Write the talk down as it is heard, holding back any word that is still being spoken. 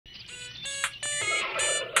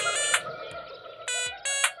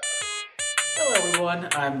everyone,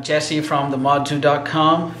 I'm Jesse from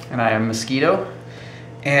themodzoo.com. And I am Mosquito.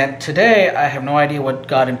 And today I have no idea what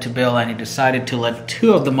got into Bill, and he decided to let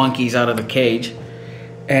two of the monkeys out of the cage.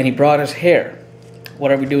 And he brought us here.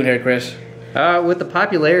 What are we doing here, Chris? With the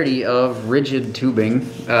popularity of rigid tubing,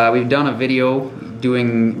 we've done a video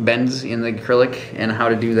doing bends in the acrylic and how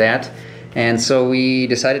to do that. And so we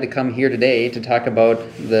decided to come here today to talk about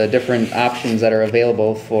the different options that are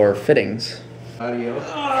available for fittings. Adios.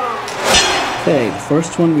 Okay, the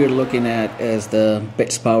first one we're looking at is the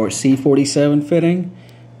Bitspower C47 fitting.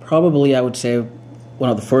 Probably, I would say,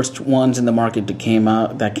 one of the first ones in the market that came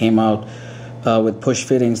out with push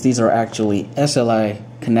fittings. These are actually SLI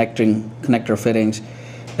connector fittings,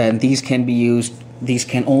 and these can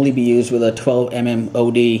only be used with a 12 mm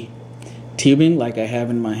OD tubing like I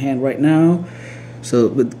have in my hand right now. So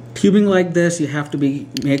with tubing like this, you have to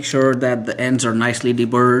make sure that the ends are nicely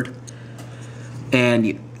deburred.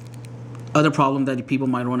 And other problem that people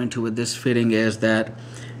might run into with this fitting is that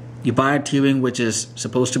you buy a tubing which is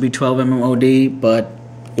supposed to be 12 mm OD, but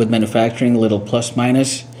with manufacturing a little plus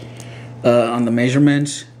minus on the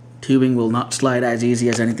measurements, tubing will not slide as easy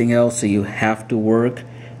as anything else, so you have to work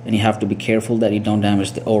and you have to be careful that you don't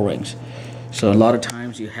damage the O-rings. So a lot of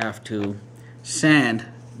times you have to sand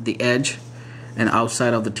the edge and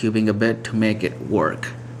outside of the tubing a bit to make it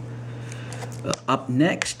work. Up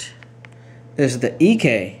next is the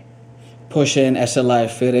EK push-in SLI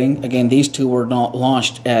fitting. Again, these two were not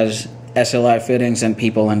launched as SLI fittings, and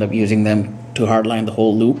people end up using them to hardline the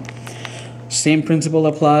whole loop. Same principle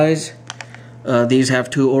applies. These have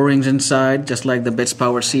two O-rings inside, just like the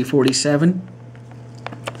Bitspower C47.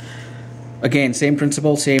 Again, same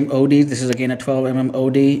principle, same OD. This is again a 12 mm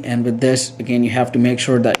OD, and with this, again, you have to make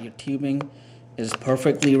sure that your tubing is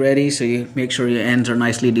perfectly ready, so you make sure your ends are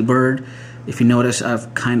nicely deburred. If you notice,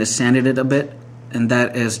 I've kind of sanded it a bit, and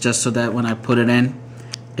that is just so that when I put it in,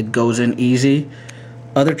 it goes in easy.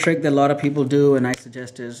 Other trick that a lot of people do, and I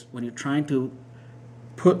suggest, is when you're trying to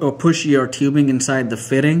push your tubing inside the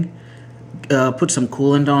fitting, put some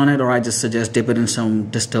coolant on it, or I just suggest dip it in some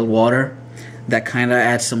distilled water. That kind of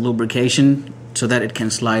adds some lubrication so that it can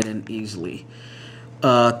slide in easily.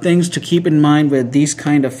 Things to keep in mind with these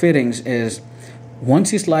kind of fittings is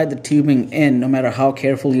once you slide the tubing in, no matter how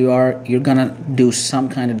careful you are, you're gonna do some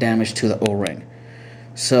kind of damage to the O-ring.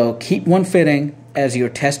 So keep one fitting as your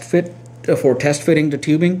test fit for test fitting the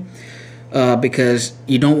tubing, because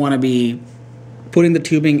you don't want to be putting the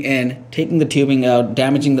tubing in, taking the tubing out,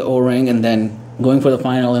 damaging the O-ring, and then going for the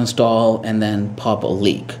final install and then pop a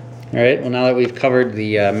leak. Alright, well, now that we've covered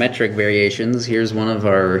the metric variations, here's one of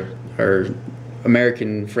our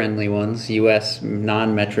American friendly ones, US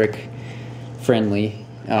non-metric friendly.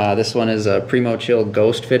 This one is a Primo Chill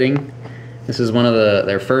Ghost fitting. This is one of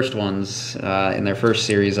their first ones in their first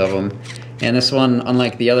series of them. And this one,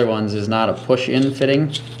 unlike the other ones, is not a push-in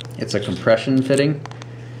fitting. It's a compression fitting.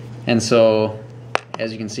 And so,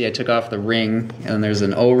 as you can see, I took off the ring, and then there's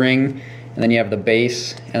an O-ring, and then you have the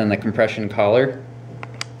base, and then the compression collar.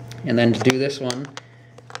 And then to do this one,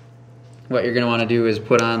 what you're going to want to do is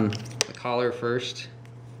put on the collar first,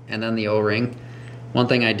 and then the O-ring. One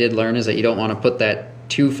thing I did learn is that you don't want to put that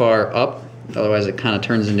too far up, otherwise it kind of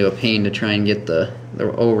turns into a pain to try and get the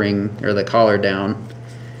O-ring or the collar down.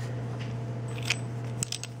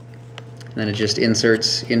 And then it just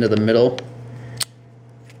inserts into the middle,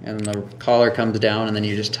 and the collar comes down, and then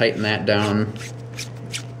you just tighten that down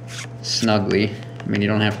snugly. I mean, you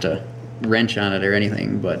don't have to wrench on it or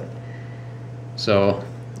anything, but so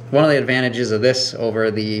one of the advantages of this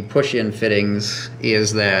over the push-in fittings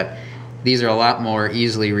is that these are a lot more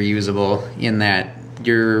easily reusable, in that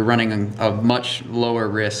you're running a much lower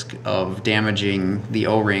risk of damaging the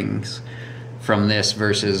O-rings from this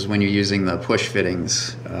versus when you're using the push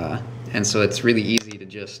fittings. And so it's really easy to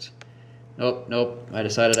just, nope, I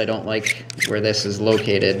decided I don't like where this is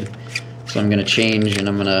located, so I'm going to change, and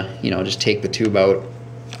I'm going to, just take the tube out.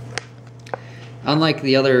 Unlike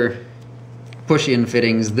the other push-in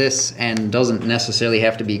fittings, this end doesn't necessarily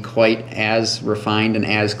have to be quite as refined and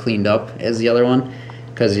as cleaned up as the other one,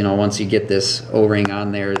 because once you get this O-ring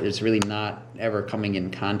on there, it's really not ever coming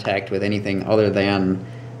in contact with anything other than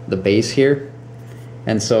the base here,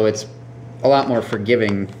 and so it's a lot more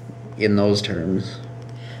forgiving in those terms.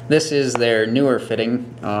 This is their newer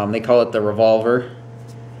fitting. They call it the Revolver,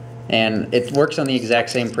 and it works on the exact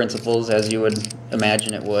same principles as you would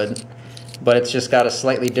imagine it would, but it's just got a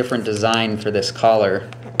slightly different design for this collar.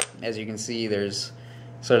 As you can see, there's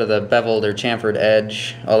sort of the beveled or chamfered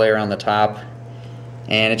edge all the way around the top,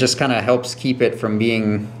 and it just kind of helps keep it from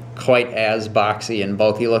being quite as boxy and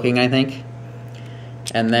bulky looking, I think.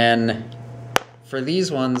 And then for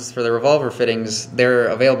these ones, for the revolver fittings, they're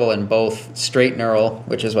available in both straight knurl,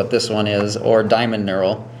 which is what this one is, or diamond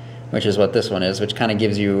knurl, which is what this one is, which kind of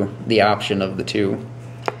gives you the option of the two.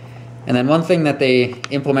 And then one thing that they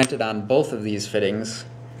implemented on both of these fittings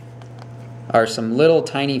are some little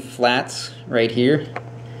tiny flats right here.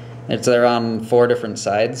 They're on 4 different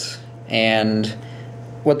sides, and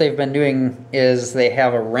what they've been doing is they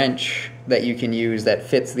have a wrench that you can use that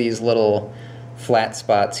fits these little flat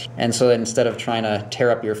spots. And so instead of trying to tear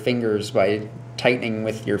up your fingers by tightening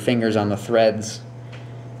with your fingers on the threads,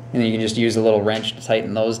 and you can just use a little wrench to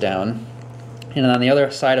tighten those down. And on the other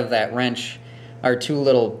side of that wrench are 2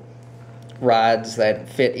 little rods that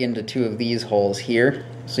fit into 2 of these holes here,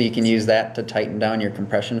 so you can use that to tighten down your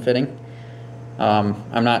compression fitting.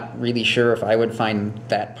 I'm not really sure if I would find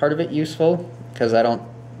that part of it useful, because I don't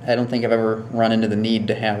think I've ever run into the need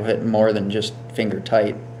to have it more than just finger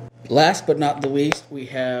tight. Last but not the least, we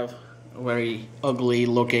have a very ugly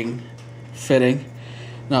looking fitting.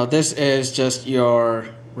 Now this is just your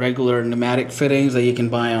regular pneumatic fittings that you can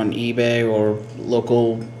buy on eBay or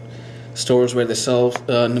local stores where they sell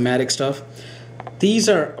pneumatic stuff. These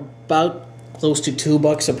are about close to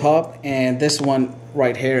 $2 a pop, and this one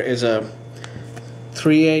right here is a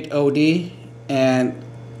 3/8 OD. And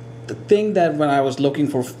the thing that when I was looking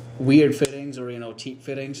for weird fittings or cheap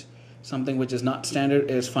fittings, something which is not standard,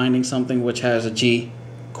 is finding something which has a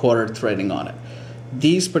G-quarter threading on it.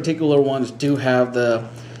 These particular ones do have the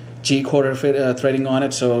G-quarter threading on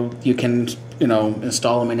it, so you can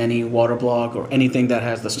install them in any water block or anything that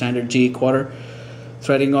has the standard G-quarter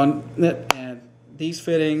threading on it. And these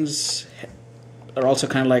fittings are also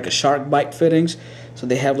kind of like a shark bite fittings, so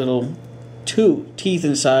they have little 2 teeth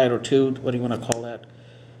inside, or 2, what do you want to call that,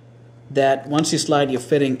 that once you slide your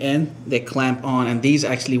fitting in, they clamp on, and these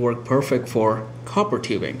actually work perfect for copper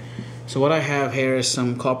tubing. So what I have here is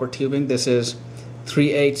some copper tubing. This is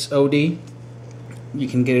 3/8 OD. You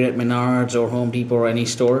can get it at Menards or Home Depot or any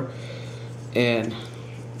store, and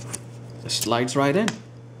it slides right in.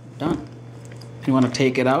 Done. If you want to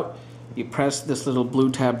take it out, you press this little blue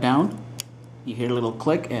tab down, you hear a little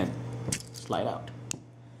click, and slide out.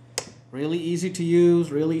 Really easy to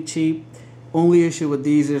use, really cheap. Only issue with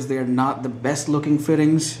these is they're not the best looking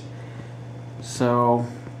fittings. So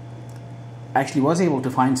I actually was able to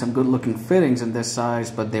find some good looking fittings in this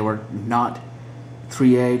size, but they were not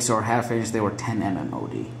 3/8 or 1/2 inch, they were 10 mm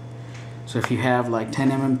OD. So if you have like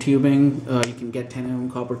 10 mm tubing, you can get 10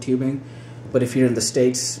 mm copper tubing, but if you're in the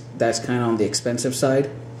States, that's kind of on the expensive side.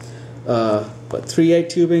 But 3/8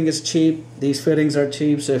 tubing is cheap, these fittings are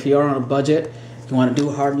cheap, so if you are on a budget, if you want to do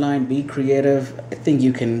hardline, be creative, I think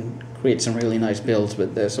you can create some really nice builds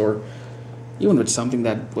with this, or even with something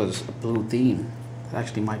that was a blue theme. It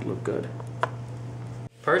actually might look good.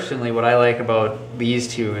 Personally, what I like about these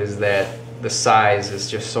two is that the size is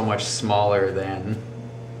just so much smaller than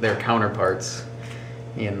their counterparts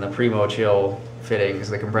in the Primo chill fittings,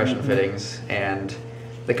 the compression fittings, and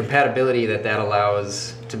the compatibility that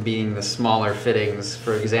allows to being the smaller fittings.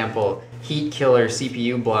 For example, heat killer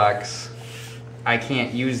CPU blocks, I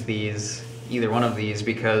can't use these, either one of these,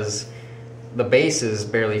 because the bases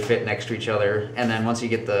barely fit next to each other, and then once you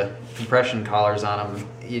get the compression collars on them,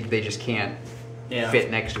 they just can't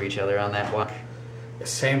fit next to each other on that block. The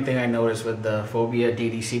same thing I noticed with the Phobia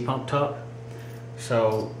DDC pump top.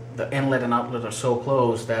 So the inlet and outlet are so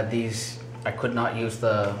close that these, I could not use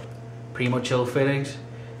the Primo chill fittings,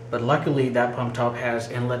 but luckily that pump top has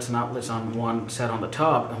inlets and outlets on one set on the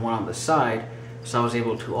top and one on the side, so I was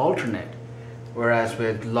able to alternate. Whereas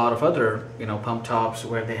with a lot of other, pump tops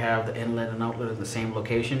where they have the inlet and outlet in the same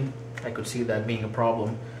location, I could see that being a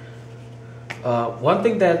problem. One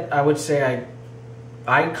thing that I would say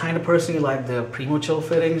I kind of personally like the Primo chill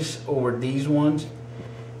fittings over these ones.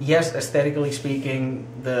 Yes, aesthetically speaking,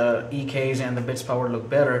 the EKs and the bits power look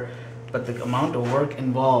better, but the amount of work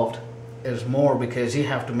involved is more, because you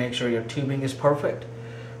have to make sure your tubing is perfect.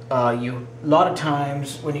 A lot of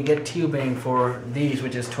times when you get tubing for these,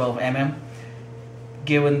 which is 12 mm,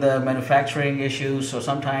 given the manufacturing issues, so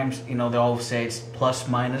sometimes they all say it's plus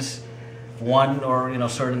minus 1, or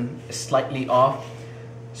certain slightly off.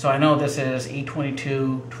 So I know this is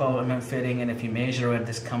E22 12 mm fitting, and if you measure it,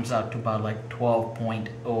 this comes out to about like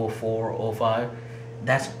 12.04, 05.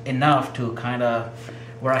 That's enough to kind of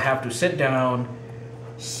where I have to sit down,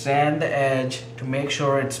 sand the edge to make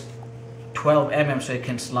sure it's 12 mm so it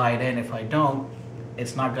can slide in. If I don't,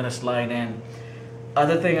 it's not going to slide in.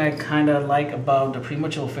 Other thing I kind of like about the Primo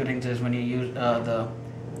chill fittings is when you use the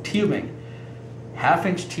tubing. 1/2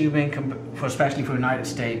 inch tubing, especially for the United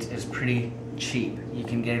States, is pretty cheap. You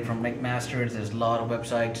can get it from McMaster's. There's a lot of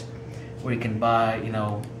websites where you can buy,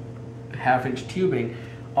 1/2-inch tubing.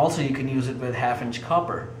 Also, you can use it with 1/2-inch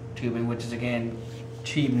copper tubing, which is again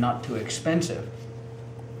cheap, not too expensive.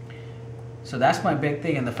 So that's my big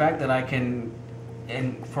thing, and the fact that I can,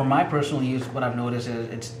 and for my personal use, what I've noticed is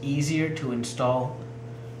it's easier to install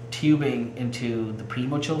tubing into the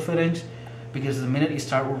Primo chill fittings, because the minute you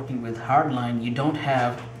start working with hardline, you don't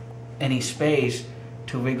have any space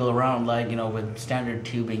to wiggle around like, you know, with standard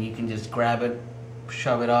tubing. You can just grab it,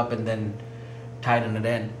 shove it up, and then tighten it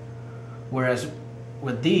in. Whereas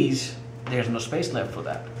with these, there's no space left for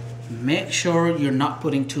that. Make sure you're not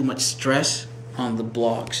putting too much stress on the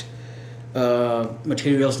blocks.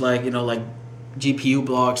 Materials like, you know, like GPU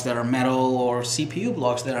blocks that are metal or CPU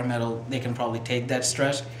blocks that are metal, they can probably take that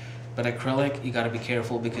stress. But acrylic, you got to be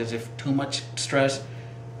careful, because if too much stress,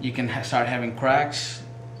 you can start having cracks,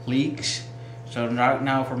 leaks. So right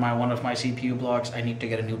now for one of my CPU blocks, I need to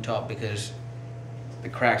get a new top because the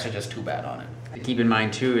cracks are just too bad on it. To keep in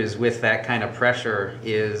mind too is with that kind of pressure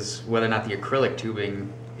is whether or not the acrylic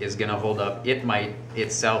tubing is going to hold up. It might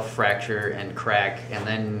itself fracture and crack, and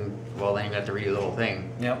then, well, then you have to redo the whole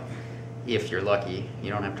thing. Yep. If you're lucky, you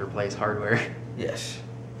don't have to replace hardware. Yes.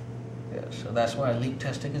 Yeah, so that's why leak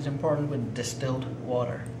testing is important with distilled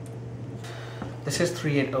water. This is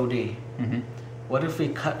 3/8 OD. Mm-hmm. What if we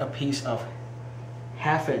cut a piece of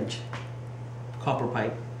 1/2-inch copper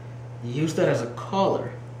pipe, use that as a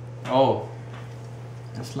collar, Oh.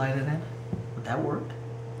 and slide it in? Would that work?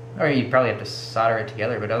 Or you probably have to solder it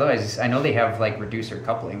together, but otherwise, I know they have like reducer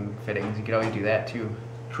coupling fittings. You could always do that too.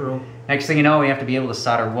 True. Next thing you know, we have to be able to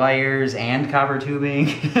solder wires and copper tubing.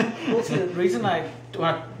 Well, see, the reason I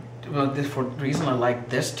like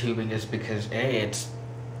this tubing is because it's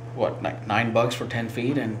what, like $9 for 10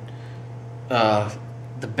 feet, and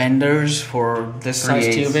the benders for this size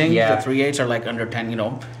 3/8, tubing, yeah. the 3/8 are like under 10, you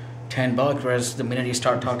know, $10. Whereas the minute you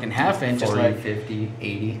start talking 1/2-inch, it's 40, like 50,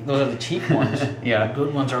 80. those are the cheap ones. Yeah. The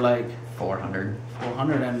good ones are like 400.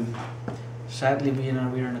 400, and sadly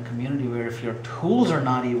we're in a community where if your tools are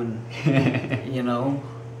not even, you know,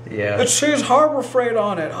 Yeah. it says Harbor Freight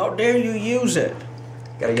on it. How dare you use it?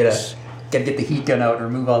 Gotta get the heat gun out and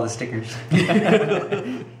remove all the stickers.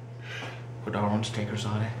 Put our own stickers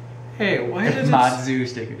on it. Hey, why did Modzu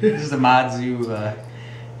sticker. This is a Modzu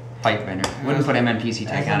pipe bender. Wouldn't put MMPC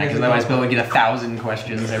Tech on it, because otherwise Bill would get 1,000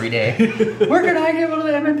 questions every day. Where can I get one of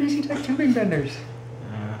the MMPC Tech tubing benders?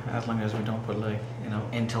 As long as we don't put, like, you know,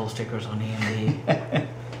 Intel stickers on AMD,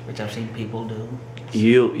 which I've seen people do.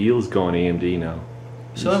 Eel's going AMD now.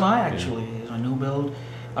 So am I, actually. It's a new build.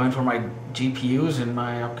 I mean, for my GPUs in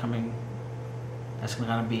my upcoming, that's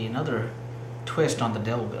gonna be another twist on the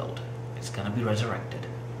Dell build. It's gonna be resurrected.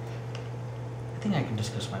 I think I can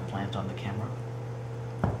discuss my plans on the camera.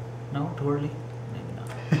 No, too early? Maybe not.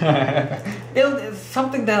 It's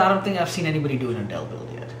something that I don't think I've seen anybody do in a Dell build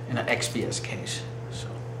yet, in an XPS case. So,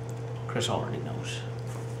 Chris already knows.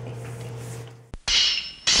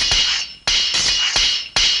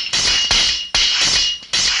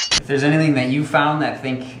 If there's anything that you found that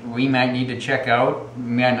think we might need to check out,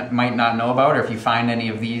 might not know about, or if you find any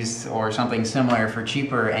of these or something similar for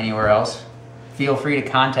cheaper anywhere else, feel free to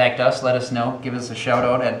contact us, let us know, give us a shout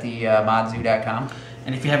out at the modzu.com.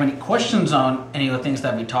 And if you have any questions on any of the things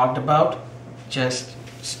that we talked about, just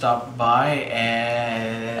stop by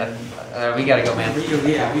and... we gotta go, man.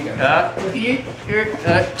 Yeah, we gotta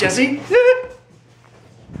Jesse?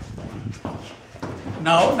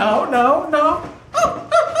 No.